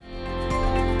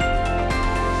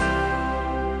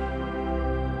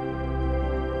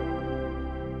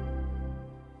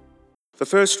The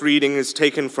first reading is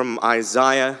taken from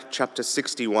Isaiah chapter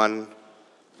 61,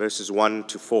 verses 1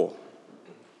 to 4.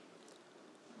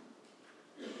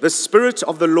 The Spirit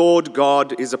of the Lord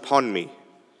God is upon me,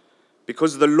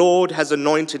 because the Lord has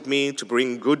anointed me to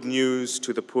bring good news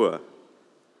to the poor.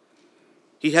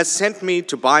 He has sent me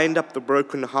to bind up the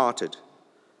brokenhearted,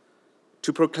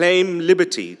 to proclaim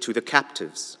liberty to the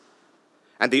captives,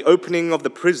 and the opening of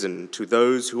the prison to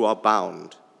those who are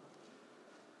bound,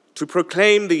 to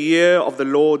proclaim the year of the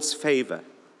Lord's favor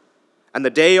and the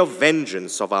day of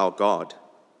vengeance of our God,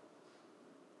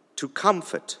 to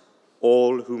comfort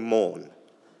all who mourn,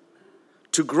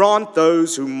 to grant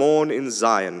those who mourn in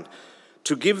Zion,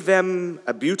 to give them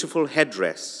a beautiful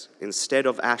headdress instead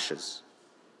of ashes,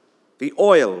 the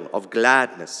oil of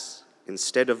gladness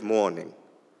instead of mourning,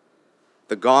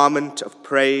 the garment of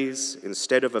praise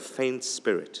instead of a faint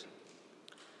spirit,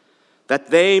 that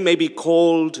they may be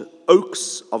called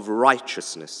oaks of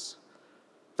righteousness,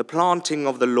 the planting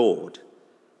of the Lord,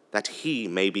 that he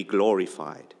may be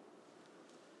glorified.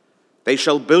 They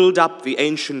shall build up the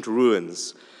ancient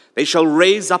ruins. They shall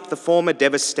raise up the former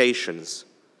devastations.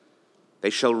 They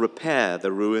shall repair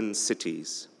the ruined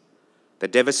cities, the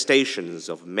devastations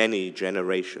of many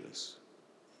generations.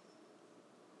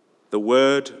 The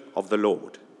word of the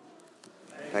Lord.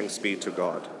 Thanks be to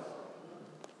God.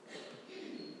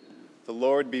 The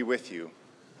Lord be with you.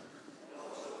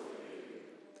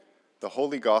 The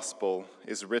Holy Gospel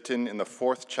is written in the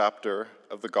 4th chapter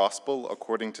of the Gospel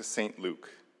according to St. Luke,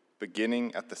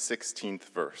 beginning at the 16th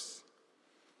verse.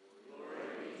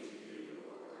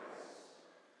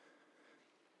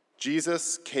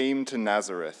 Jesus came to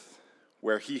Nazareth,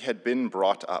 where he had been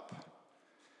brought up,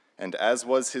 and as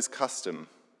was his custom,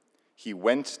 he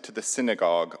went to the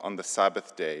synagogue on the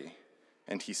Sabbath day,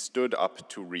 and he stood up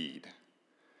to read.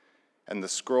 And the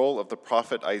scroll of the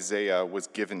prophet Isaiah was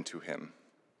given to him.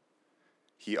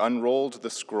 He unrolled the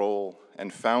scroll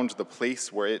and found the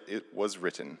place where it was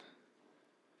written,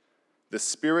 "The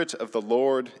Spirit of the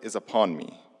Lord is upon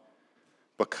me,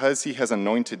 because he has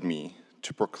anointed me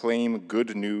to proclaim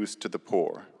good news to the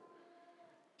poor.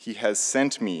 He has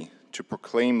sent me to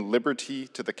proclaim liberty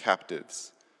to the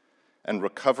captives and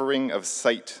recovering of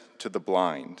sight to the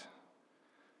blind,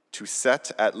 to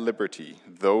set at liberty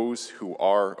those who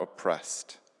are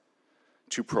oppressed,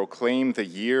 to proclaim the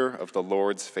year of the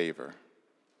Lord's favor."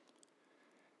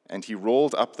 And he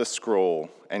rolled up the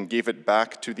scroll and gave it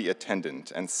back to the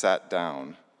attendant and sat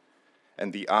down,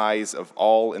 and the eyes of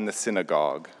all in the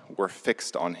synagogue were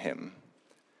fixed on him.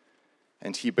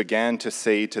 And he began to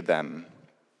say to them,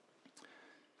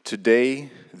 "Today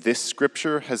this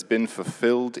scripture has been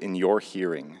fulfilled in your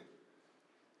hearing."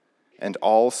 And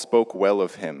all spoke well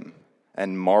of him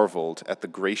and marveled at the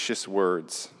gracious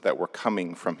words that were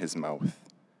coming from his mouth.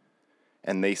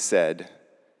 And they said,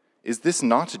 "Is this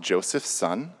not Joseph's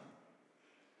son?"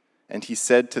 And he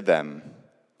said to them,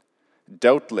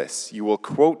 "Doubtless you will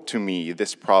quote to me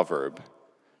this proverb,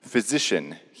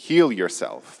 'Physician, heal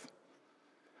yourself.'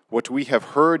 What we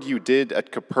have heard you did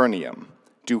at Capernaum,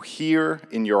 do here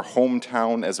in your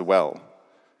hometown as well."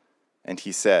 And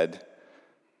he said,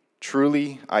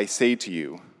 "Truly I say to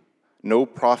you, no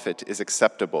prophet is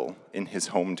acceptable in his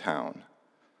hometown.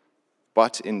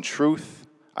 But in truth,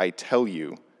 I tell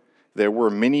you, there were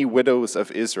many widows of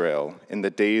Israel in the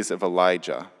days of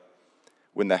Elijah,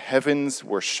 when the heavens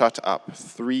were shut up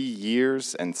 3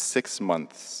 years and 6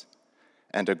 months,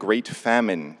 and a great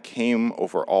famine came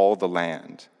over all the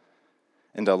land.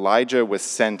 And Elijah was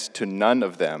sent to none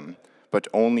of them, but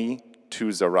only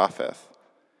to Zarephath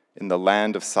in the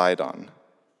land of Sidon,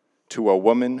 to a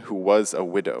woman who was a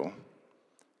widow.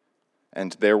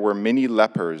 And there were many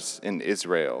lepers in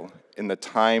Israel in the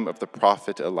time of the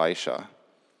prophet Elisha,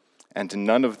 and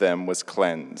none of them was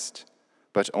cleansed,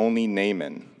 but only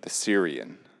Naaman the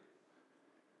Syrian."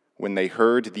 When they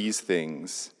heard these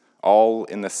things, all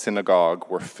in the synagogue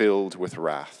were filled with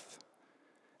wrath.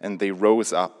 And they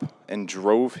rose up and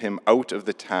drove him out of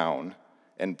the town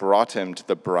and brought him to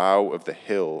the brow of the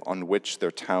hill on which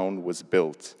their town was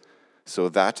built, so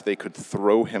that they could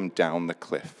throw him down the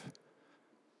cliff.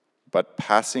 But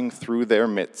passing through their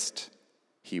midst,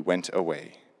 he went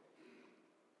away.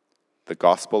 The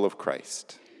Gospel of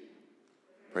Christ.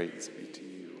 Praise be to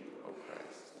you, O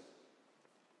Christ.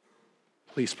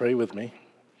 Please pray with me.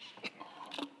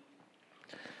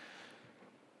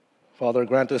 Father,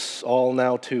 grant us all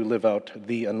now to live out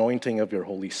the anointing of your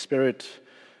Holy Spirit,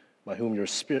 by whom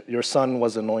your Son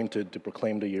was anointed to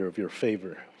proclaim the year of your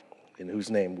favor, in whose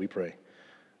name we pray.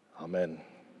 Amen.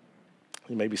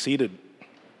 You may be seated.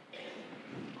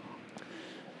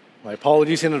 My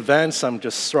apologies in advance. I'm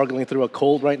just struggling through a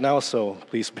cold right now, so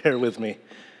please bear with me.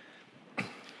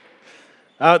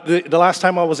 The last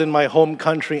time I was in my home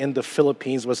country in the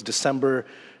Philippines was December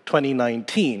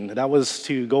 2019. That was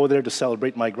to go there to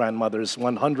celebrate my grandmother's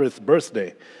 100th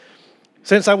birthday.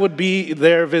 Since I would be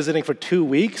there visiting for 2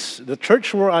 weeks, the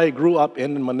church where I grew up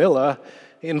in Manila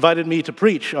invited me to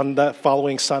preach on that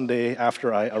following Sunday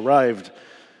after I arrived.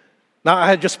 Now, I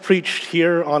had just preached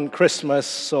here on Christmas,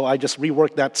 so I just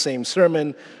reworked that same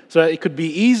sermon so that it could be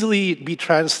easily be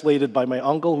translated by my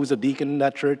uncle, who's a deacon in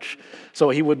that church. So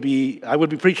I would be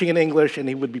preaching in English, and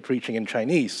he would be preaching in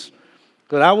Chinese.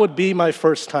 So that would be my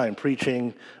first time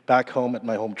preaching back home at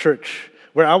my home church,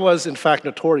 where I was, in fact,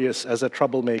 notorious as a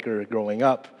troublemaker growing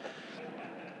up.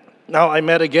 Now, I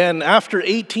met again, after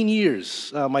 18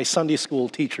 years, my Sunday school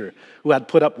teacher who had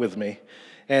put up with me.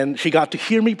 And she got to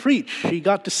hear me preach. She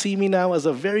got to see me now as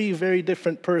a very, very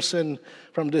different person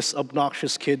from this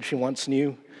obnoxious kid she once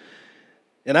knew.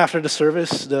 And after the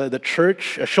service, the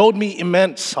church showed me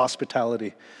immense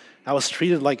hospitality. I was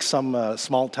treated like some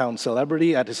small-town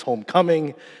celebrity at his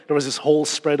homecoming. There was this whole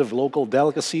spread of local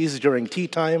delicacies during tea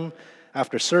time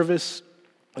after service.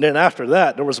 And then after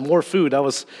that, there was more food. I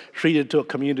was treated to a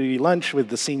community lunch with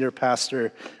the senior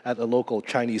pastor at a local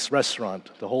Chinese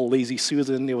restaurant. The whole Lazy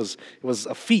Susan, it was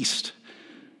a feast.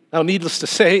 Now, needless to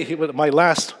say, my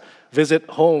last visit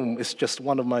home is just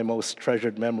one of my most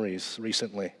treasured memories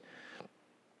recently.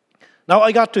 Now,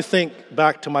 I got to think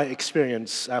back to my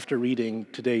experience after reading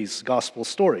today's gospel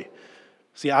story.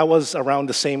 See, I was around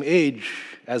the same age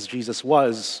as Jesus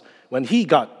was when he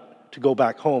got to go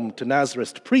back home to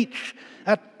Nazareth to preach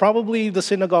at probably the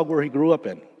synagogue where he grew up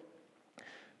in.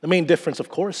 The main difference, of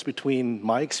course, between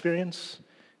my experience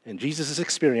and Jesus'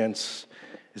 experience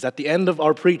is at the end of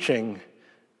our preaching,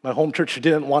 my home church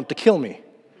didn't want to kill me.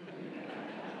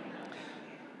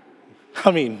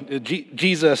 I mean,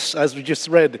 Jesus, as we just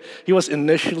read, he was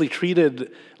initially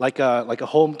treated like a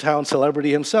hometown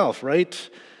celebrity himself, right?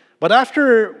 But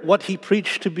after what he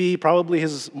preached to be probably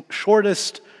his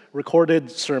shortest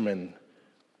recorded sermon,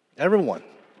 everyone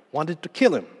wanted to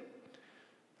kill him.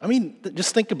 I mean,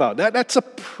 just think about that. That's a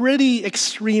pretty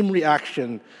extreme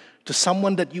reaction to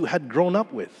someone that you had grown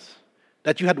up with,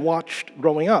 that you had watched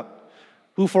growing up,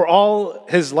 who for all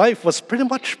his life was pretty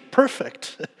much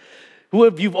perfect,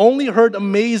 you've only heard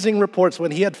amazing reports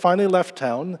when he had finally left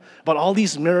town about all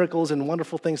these miracles and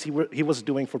wonderful things he was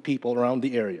doing for people around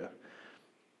the area.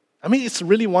 I mean, it's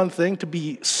really one thing to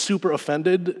be super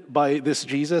offended by this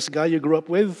Jesus guy you grew up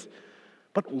with,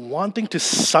 but wanting to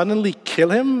suddenly kill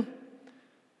him?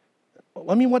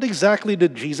 I mean, what exactly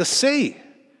did Jesus say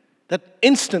that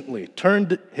instantly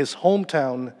turned his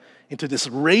hometown into this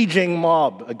raging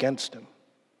mob against him?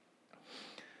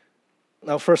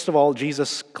 Now, first of all,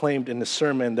 Jesus claimed in his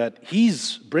sermon that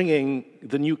he's bringing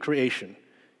the new creation,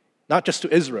 not just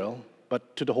to Israel,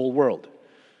 but to the whole world.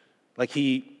 Like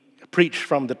he preached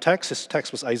from the text. His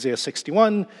text was Isaiah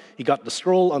 61. He got the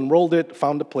scroll, unrolled it,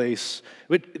 found a place.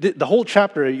 The whole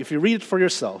chapter, if you read it for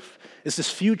yourself, is this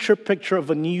future picture of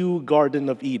a new Garden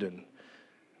of Eden.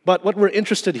 But what we're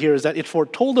interested here is that it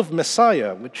foretold of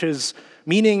Messiah, which is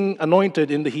meaning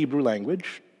anointed in the Hebrew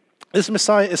language. This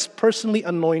Messiah is personally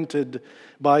anointed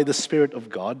by the Spirit of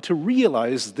God to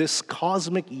realize this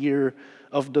cosmic year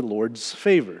of the Lord's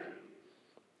favor.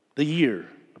 The year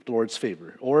of the Lord's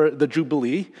favor, or the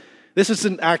Jubilee. This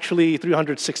isn't actually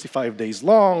 365 days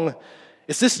long.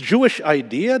 It's this Jewish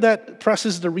idea that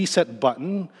presses the reset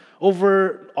button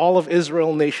over all of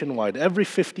Israel nationwide every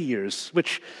 50 years,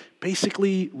 which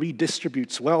basically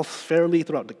redistributes wealth fairly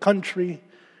throughout the country.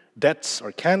 Debts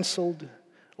are canceled.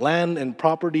 Land and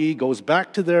property goes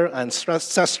back to their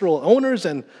ancestral owners,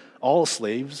 and all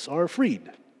slaves are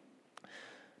freed.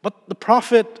 But the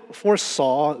prophet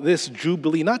foresaw this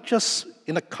Jubilee not just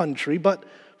in a country, but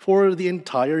for the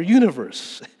entire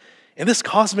universe. And this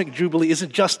cosmic jubilee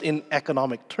isn't just in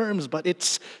economic terms, but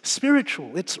it's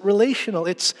spiritual, it's relational,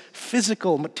 it's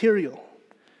physical, material.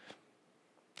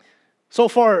 So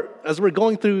far, as we're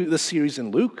going through this series in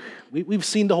Luke, we've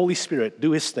seen the Holy Spirit do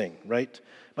his thing, right?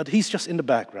 But he's just in the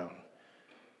background.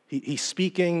 He's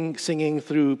speaking, singing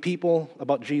through people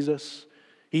about Jesus.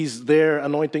 He's there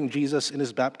anointing Jesus in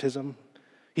his baptism.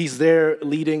 He's there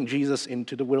leading Jesus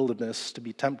into the wilderness to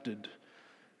be tempted.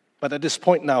 But at this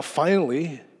point now,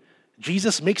 finally,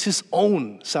 Jesus makes his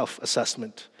own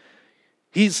self-assessment.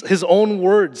 His own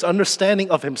words,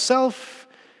 understanding of himself,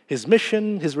 his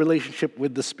mission, his relationship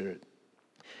with the Spirit.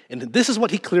 And this is what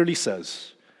he clearly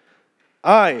says.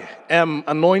 I am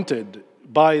anointed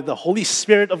by the Holy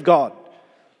Spirit of God.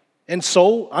 And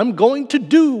so I'm going to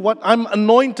do what I'm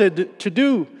anointed to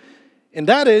do. And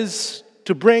that is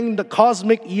to bring the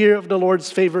cosmic year of the Lord's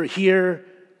favor here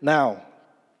now.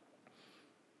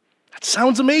 That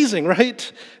sounds amazing,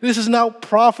 right? This is now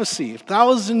prophecy,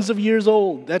 thousands of years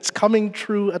old. That's coming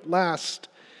true at last.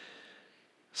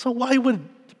 So why would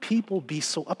people be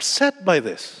so upset by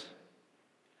this?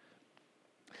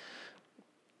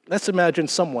 Let's imagine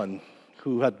someone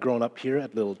who had grown up here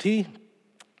at Little T.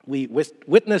 We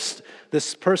witnessed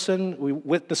this person, we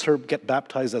witnessed her get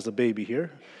baptized as a baby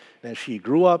here. And she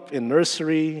grew up in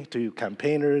nursery, to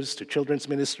campaigners, to children's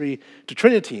ministry, to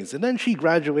Trinities. And then she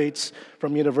graduates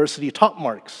from university, top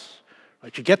marks.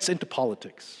 Right? She gets into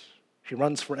politics. She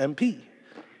runs for MP. And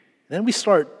then we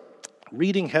start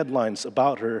reading headlines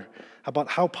about her, about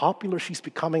how popular she's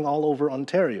becoming all over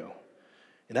Ontario,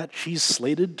 and that she's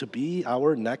slated to be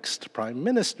our next prime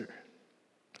minister.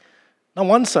 Now,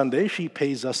 one Sunday, she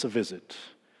pays us a visit.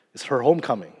 It's her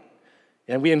homecoming.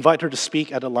 And we invite her to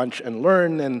speak at a lunch and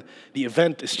learn, and the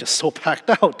event is just so packed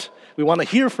out. We want to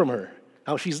hear from her,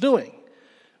 how she's doing.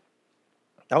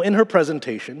 Now, in her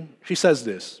presentation, she says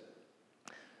this: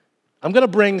 I'm going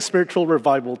to bring spiritual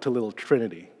revival to Little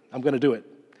Trinity. I'm going to do it.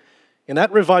 And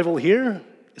that revival here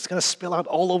is going to spill out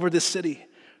all over this city.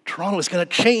 Toronto is going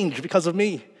to change because of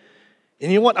me.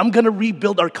 And you know what? I'm going to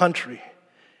rebuild our country.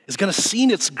 It's going to see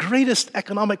its greatest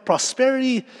economic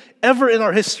prosperity ever in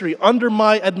our history under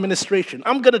my administration.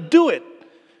 I'm going to do it.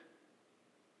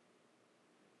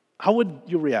 How would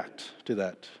you react to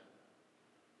that?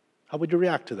 How would you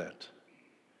react to that?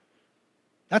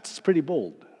 That's pretty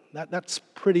bold. That's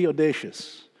pretty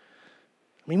audacious.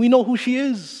 I mean, we know who she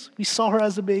is. We saw her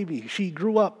as a baby. She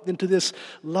grew up into this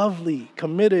lovely,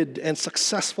 committed, and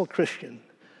successful Christian.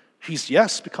 She's,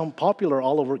 yes, become popular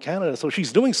all over Canada, so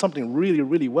she's doing something really,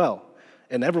 really well,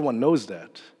 and everyone knows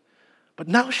that. But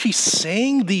now she's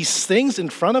saying these things in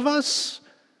front of us?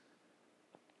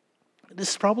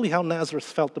 This is probably how Nazareth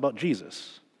felt about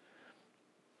Jesus.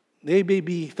 They may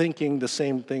be thinking the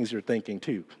same things you're thinking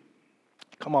too.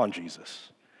 Come on, Jesus.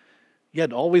 You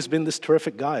had always been this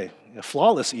terrific guy,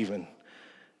 flawless even.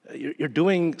 You're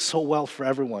doing so well for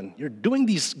everyone. You're doing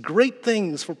these great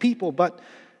things for people, but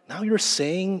now you're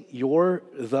saying you're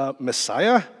the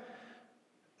Messiah?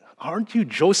 Aren't you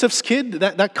Joseph's kid,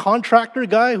 that contractor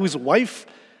guy whose wife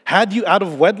had you out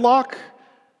of wedlock?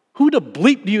 Who the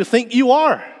bleep do you think you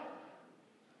are?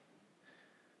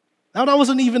 Now, that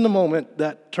wasn't even the moment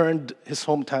that turned his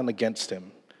hometown against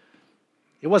him.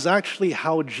 It was actually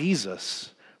how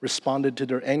Jesus responded to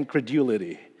their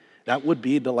incredulity. That would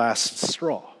be the last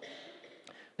straw.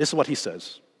 This is what he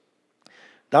says.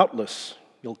 Doubtless,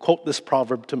 you'll quote this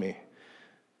proverb to me.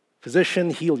 Physician,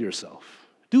 heal yourself.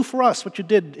 Do for us what you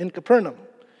did in Capernaum.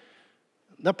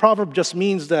 That proverb just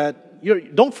means that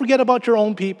don't forget about your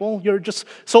own people. You're just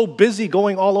so busy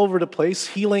going all over the place,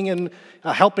 healing and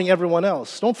helping everyone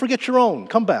else. Don't forget your own.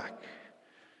 Come back.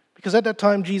 Because at that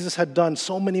time, Jesus had done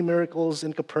so many miracles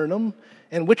in Capernaum,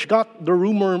 and which got the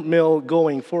rumor mill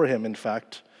going for him, in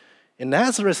fact. And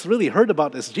Nazareth really heard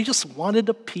about this. Jesus wanted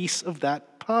a piece of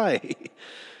that pie.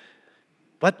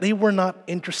 But they were not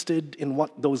interested in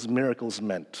what those miracles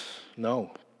meant.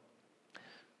 No.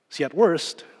 See, at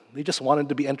worst, they just wanted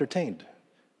to be entertained.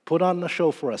 Put on a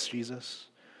show for us, Jesus.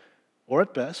 Or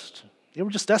at best, they were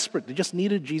just desperate. They just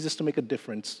needed Jesus to make a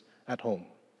difference at home.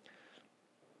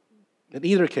 In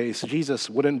either case, Jesus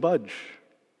wouldn't budge.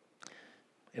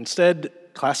 Instead,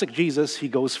 classic Jesus, he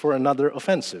goes for another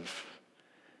offensive.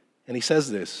 And he says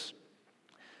this: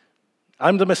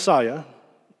 I'm the Messiah,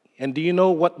 and do you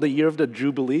know what the year of the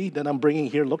Jubilee that I'm bringing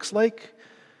here looks like?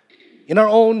 In our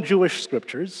own Jewish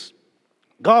scriptures,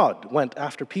 God went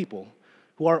after people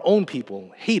who our own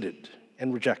people hated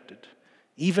and rejected,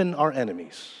 even our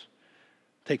enemies.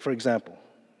 Take, for example,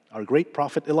 our great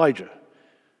prophet Elijah.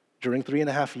 During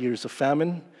 3.5 years of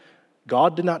famine,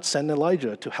 God did not send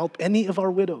Elijah to help any of our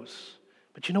widows.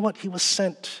 But you know what? He was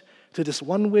sent to this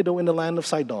one widow in the land of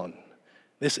Sidon.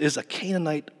 This is a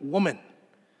Canaanite woman.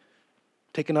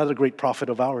 Take another great prophet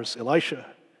of ours, Elisha.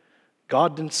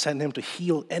 God didn't send him to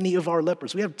heal any of our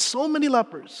lepers. We have so many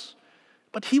lepers.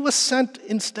 But he was sent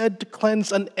instead to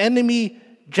cleanse an enemy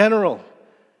general,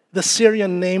 the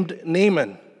Syrian named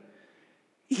Naaman.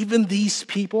 Even these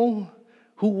people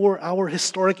who were our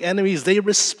historic enemies, they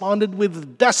responded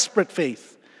with desperate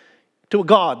faith to a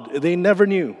God they never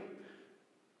knew.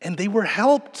 And they were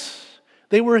helped.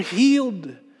 They were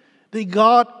healed. They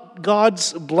got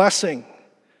God's blessing.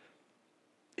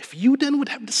 If you then would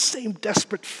have the same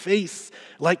desperate faith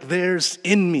like theirs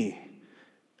in me,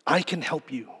 I can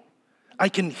help you. I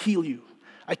can heal you.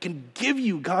 I can give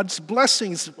you God's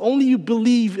blessings if only you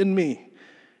believe in me.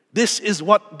 This is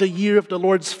what the year of the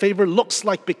Lord's favor looks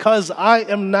like because I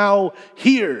am now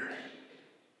here.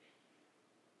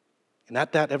 And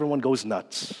at that, everyone goes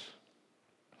nuts.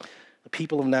 The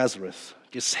people of Nazareth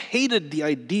just hated the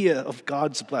idea of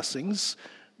God's blessings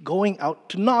going out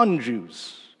to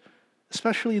non-Jews,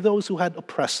 especially those who had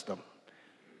oppressed them.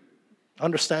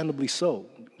 Understandably so,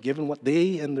 given what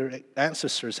they and their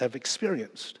ancestors have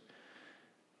experienced.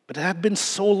 But it had been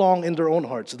so long in their own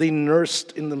hearts. They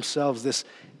nursed in themselves this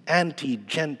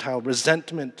anti-Gentile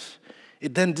resentment.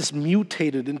 It then just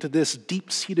mutated into this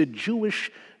deep-seated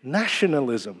Jewish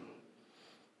nationalism.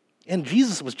 And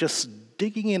Jesus was just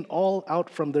digging it all out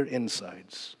from their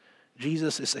insides.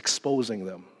 Jesus is exposing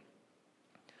them.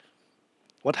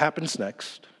 What happens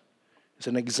next is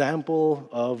an example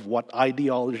of what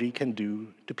ideology can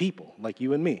do to people like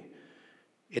you and me.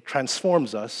 It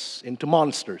transforms us into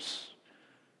monsters.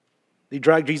 They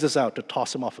drag Jesus out to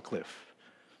toss him off a cliff.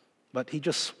 But he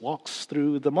just walks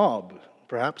through the mob,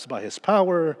 perhaps by his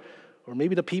power, or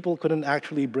maybe the people couldn't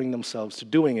actually bring themselves to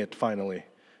doing it finally.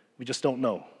 We just don't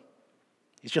know.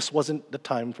 It just wasn't the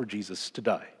time for Jesus to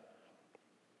die.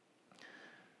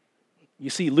 You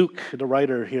see, Luke, the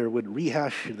writer here, would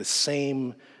rehash the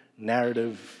same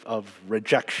narrative of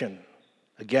rejection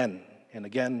again and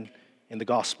again in the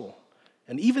gospel,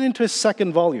 and even into his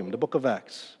second volume, the book of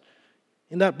Acts.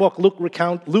 In that book, Luke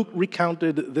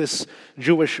recounted this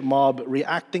Jewish mob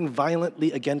reacting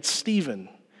violently against Stephen,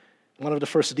 one of the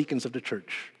first deacons of the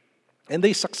church. And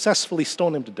they successfully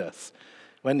stoned him to death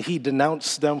when he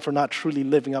denounced them for not truly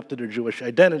living up to their Jewish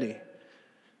identity.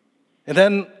 And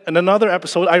then in another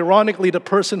episode, ironically, the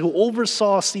person who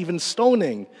oversaw Stephen's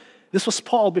stoning, this was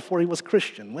Paul before he was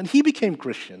Christian. When he became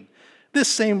Christian, this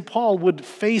same Paul would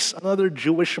face another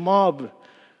Jewish mob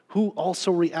who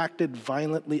also reacted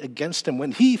violently against him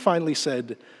when he finally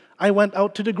said, I went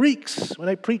out to the Greeks when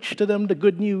I preached to them the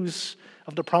good news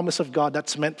of the promise of God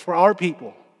that's meant for our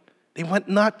people. They went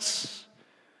nuts.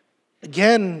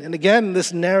 Again and again,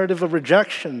 this narrative of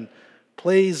rejection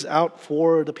plays out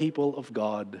for the people of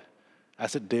God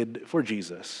as it did for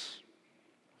Jesus.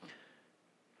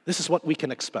 This is what we can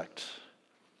expect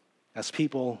as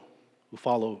people who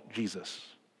follow Jesus.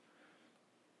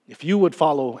 If you would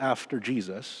follow after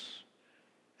Jesus,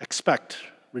 expect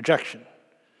rejection.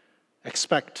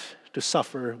 Expect to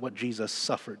suffer what Jesus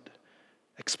suffered.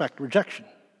 Expect rejection.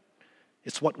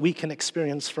 It's what we can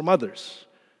experience from others,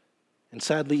 and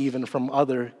sadly even from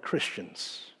other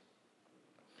Christians.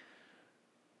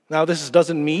 Now, this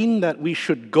doesn't mean that we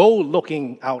should go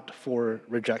looking out for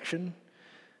rejection.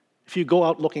 If you go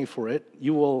out looking for it,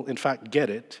 you will in fact get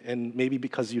it, and maybe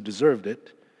because you deserved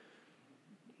it.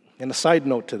 And a side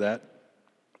note to that,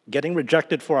 getting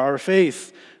rejected for our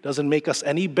faith doesn't make us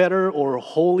any better or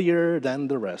holier than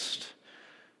the rest.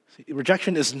 See,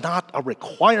 rejection is not a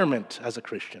requirement as a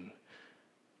Christian,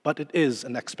 but it is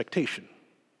an expectation.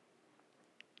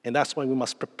 And that's why we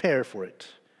must prepare for it.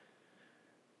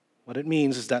 What it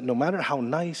means is that no matter how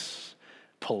nice,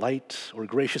 polite, or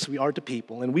gracious we are to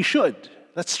people, and we should,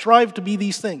 let's strive to be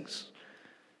these things.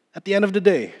 At the end of the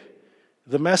day,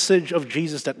 the message of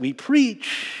Jesus that we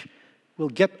preach will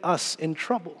get us in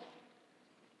trouble.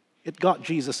 It got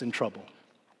Jesus in trouble,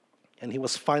 and he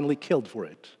was finally killed for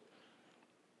it.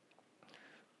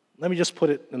 Let me just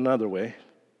put it another way.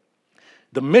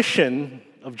 The mission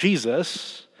of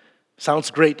Jesus sounds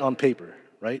great on paper,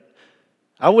 right?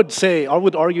 I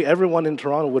would argue everyone in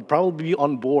Toronto would probably be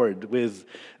on board with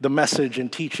the message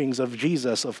and teachings of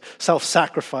Jesus of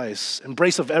self-sacrifice,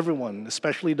 embrace of everyone,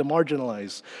 especially the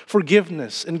marginalized,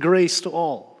 forgiveness and grace to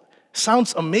all.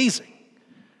 Sounds amazing.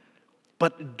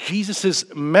 But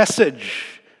Jesus'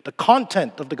 message, the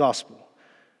content of the gospel,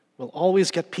 will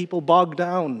always get people bogged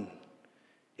down.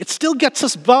 It still gets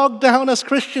us bogged down as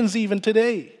Christians even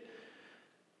today.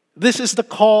 This is the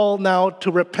call now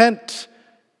to repent.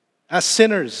 As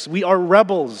sinners, we are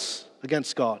rebels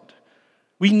against God.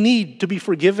 We need to be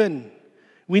forgiven.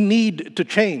 We need to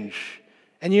change.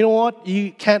 And you know what?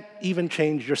 You can't even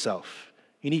change yourself.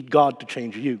 You need God to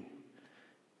change you.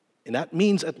 And that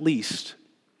means at least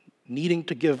needing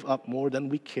to give up more than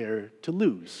we care to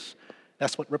lose.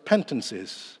 That's what repentance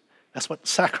is. That's what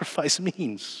sacrifice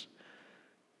means.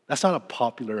 That's not a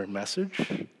popular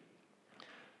message.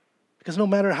 Because no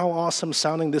matter how awesome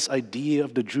sounding this idea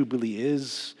of the Jubilee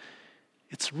is,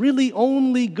 it's really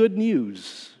only good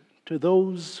news to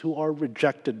those who are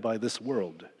rejected by this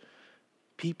world.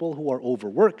 People who are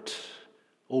overworked,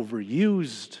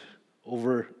 overused,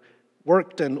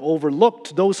 overworked and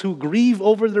overlooked, those who grieve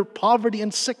over their poverty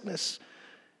and sickness.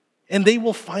 And they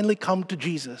will finally come to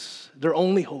Jesus, their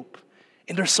only hope.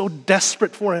 And they're so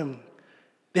desperate for him.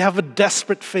 They have a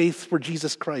desperate faith for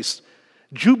Jesus Christ.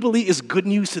 Jubilee is good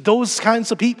news to those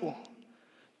kinds of people.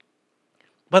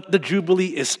 But the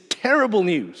Jubilee is terrible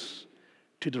news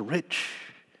to the rich,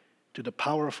 to the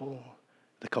powerful,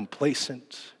 the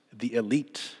complacent, the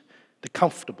elite, the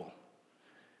comfortable,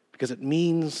 because it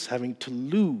means having to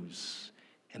lose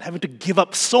and having to give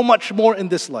up so much more in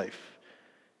this life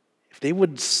if they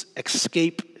would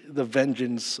escape the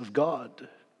vengeance of God.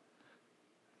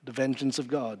 The vengeance of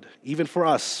God. Even for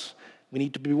us, we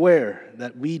need to beware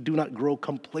that we do not grow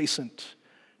complacent,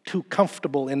 too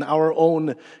comfortable in our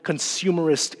own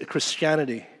consumerist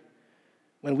Christianity,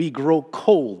 when we grow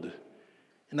cold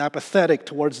and apathetic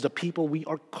towards the people we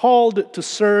are called to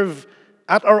serve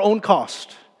at our own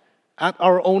cost, at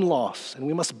our own loss. And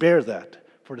we must bear that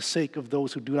for the sake of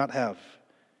those who do not have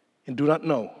and do not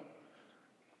know.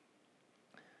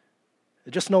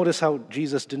 Just notice how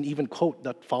Jesus didn't even quote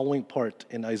that following part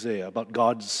in Isaiah about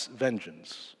God's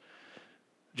vengeance.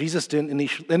 Jesus didn't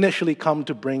initially come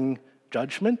to bring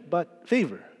judgment, but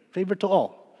favor to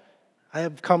all. I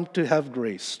have come to have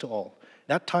grace to all.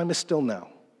 That time is still now.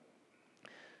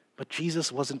 But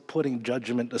Jesus wasn't putting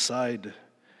judgment aside.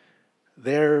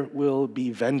 There will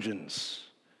be vengeance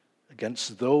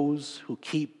against those who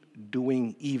keep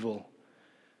doing evil,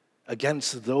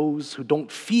 against those who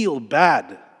don't feel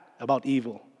bad about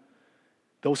evil,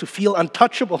 those who feel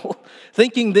untouchable,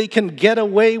 thinking they can get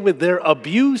away with their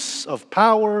abuse of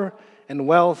power and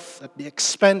wealth at the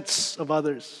expense of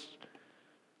others.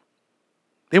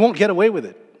 They won't get away with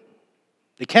it.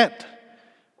 They can't.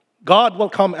 God will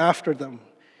come after them,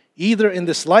 either in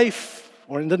this life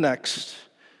or in the next,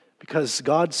 because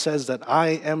God says that I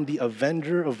am the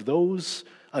avenger of those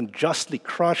unjustly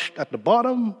crushed at the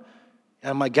bottom, and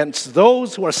I'm against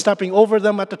those who are stepping over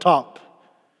them at the top.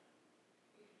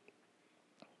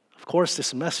 Of course,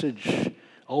 this message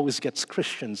always gets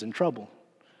Christians in trouble.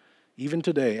 Even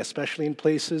today, especially in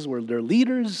places where their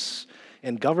leaders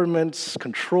and governments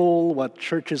control what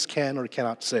churches can or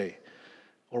cannot say,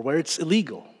 or where it's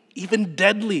illegal, even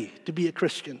deadly, to be a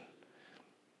Christian.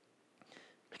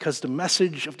 Because the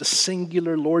message of the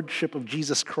singular lordship of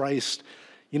Jesus Christ,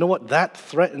 you know what? That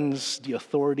threatens the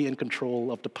authority and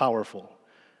control of the powerful,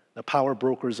 the power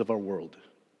brokers of our world.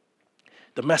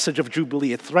 The message of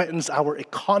Jubilee, it threatens our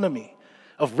economy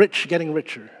of rich getting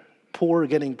richer, poor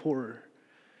getting poorer.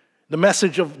 The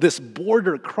message of this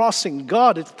border crossing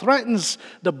God, it threatens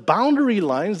the boundary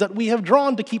lines that we have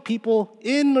drawn to keep people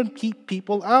in and keep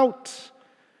people out.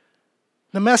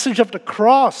 The message of the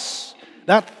cross,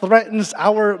 that threatens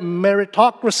our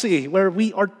meritocracy, where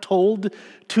we are told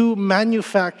to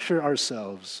manufacture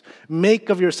ourselves, make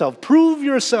of yourself, prove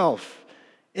yourself,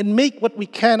 and make what we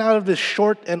can out of this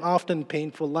short and often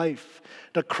painful life.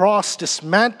 The cross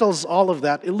dismantles all of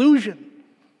that illusion.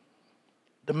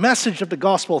 The message of the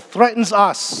gospel threatens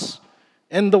us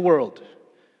and the world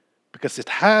because it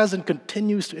has and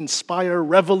continues to inspire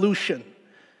revolution,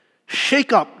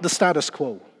 shake up the status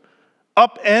quo,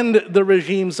 upend the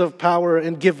regimes of power,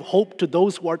 and give hope to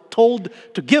those who are told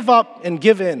to give up and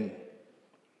give in.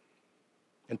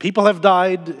 And people have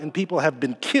died and people have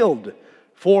been killed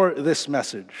for this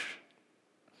message.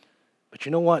 But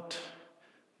you know what?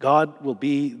 God will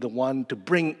be the one to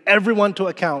bring everyone to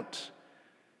account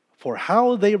for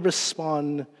how they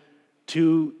respond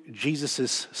to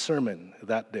Jesus' sermon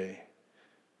that day.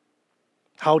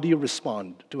 How do you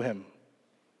respond to him?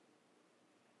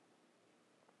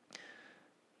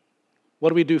 What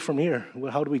do we do from here?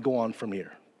 How do we go on from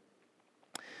here?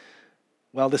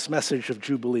 Well, this message of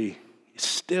Jubilee is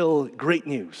still great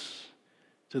news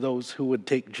to those who would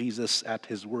take Jesus at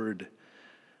his word.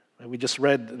 We just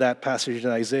read that passage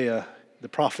in Isaiah. The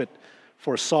prophet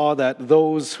foresaw that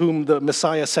those whom the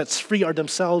Messiah sets free are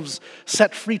themselves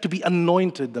set free to be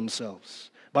anointed themselves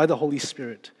by the Holy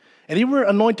Spirit. And they were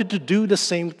anointed to do the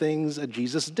same things that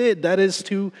Jesus did. That is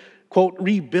to, quote,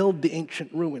 rebuild the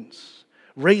ancient ruins,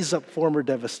 raise up former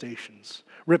devastations,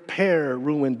 repair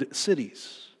ruined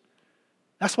cities.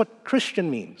 That's what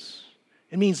Christian means.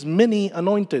 It means many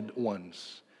anointed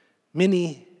ones,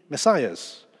 many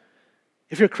messiahs.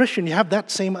 If you're a Christian, you have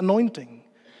that same anointing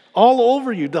all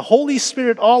over you, the Holy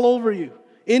Spirit all over you,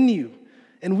 in you.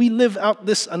 And we live out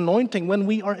this anointing when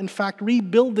we are in fact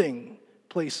rebuilding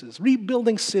places,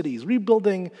 rebuilding cities,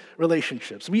 rebuilding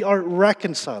relationships. We are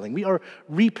reconciling, we are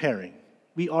repairing,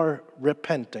 we are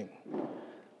repenting.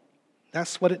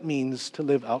 That's what it means to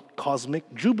live out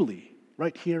cosmic jubilee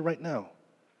right here, right now.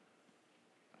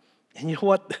 And you know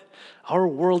what? Our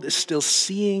world is still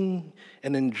seeing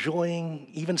and enjoying,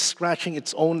 even scratching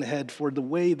its own head for the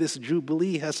way this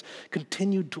Jubilee has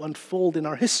continued to unfold in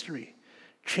our history,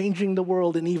 changing the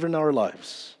world and even our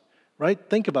lives. Right?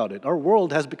 Think about it. Our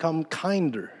world has become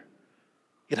kinder.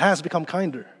 It has become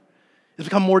kinder. It's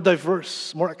become more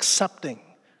diverse, more accepting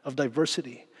of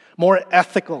diversity, more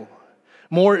ethical,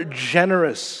 more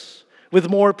generous, with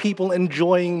more people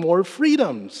enjoying more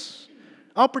freedoms,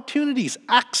 opportunities,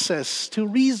 access to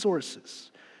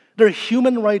resources. Their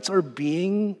human rights are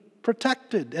being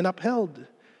protected and upheld.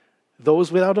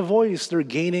 Those without a voice, they're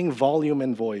gaining volume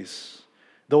and voice.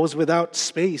 Those without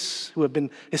space, who have been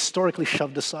historically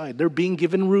shoved aside, they're being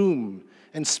given room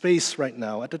and space right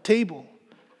now at the table.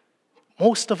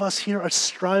 Most of us here are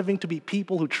striving to be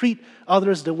people who treat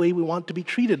others the way we want to be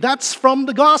treated. That's from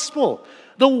the gospel.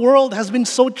 The world has been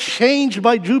so changed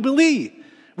by Jubilee.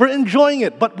 We're enjoying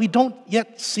it, but we don't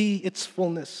yet see its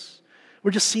fullness.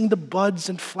 We're just seeing the buds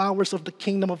and flowers of the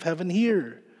kingdom of heaven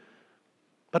here.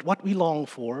 But what we long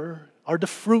for are the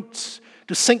fruits,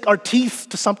 to sink our teeth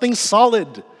to something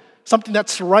solid, something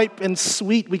that's ripe and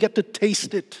sweet. We get to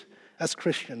taste it as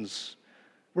Christians.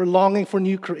 We're longing for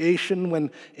new creation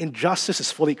when injustice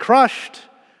is fully crushed,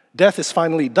 death has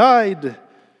finally died,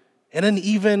 and then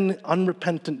even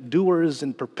unrepentant doers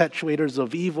and perpetuators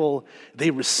of evil,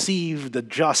 they receive the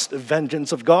just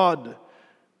vengeance of God.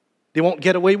 They won't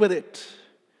get away with it.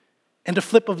 And the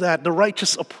flip of that, the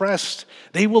righteous oppressed,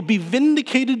 they will be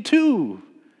vindicated too.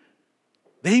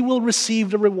 They will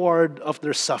receive the reward of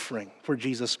their suffering for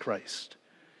Jesus Christ.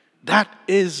 That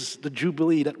is the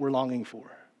Jubilee that we're longing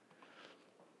for.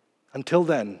 Until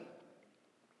then,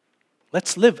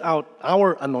 let's live out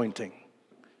our anointing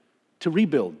to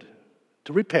rebuild,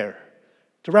 to repair,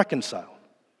 to reconcile,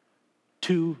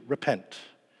 to repent,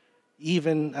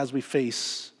 even as we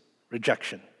face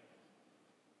rejection.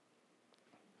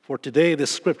 For today,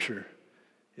 this scripture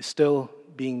is still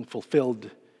being fulfilled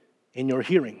in your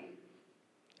hearing,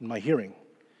 in my hearing.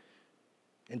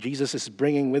 And Jesus is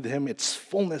bringing with him its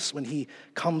fullness when he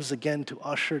comes again to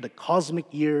usher the cosmic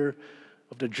year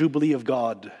of the Jubilee of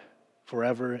God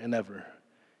forever and ever.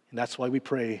 And that's why we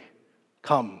pray,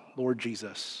 come, Lord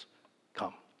Jesus,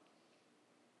 come.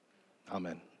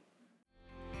 Amen.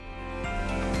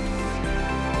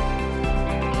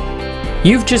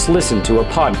 You've just listened to a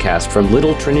podcast from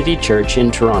Little Trinity Church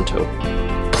in Toronto.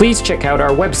 Please check out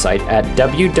our website at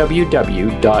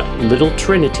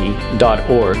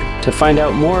www.littletrinity.org to find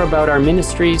out more about our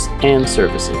ministries and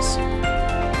services.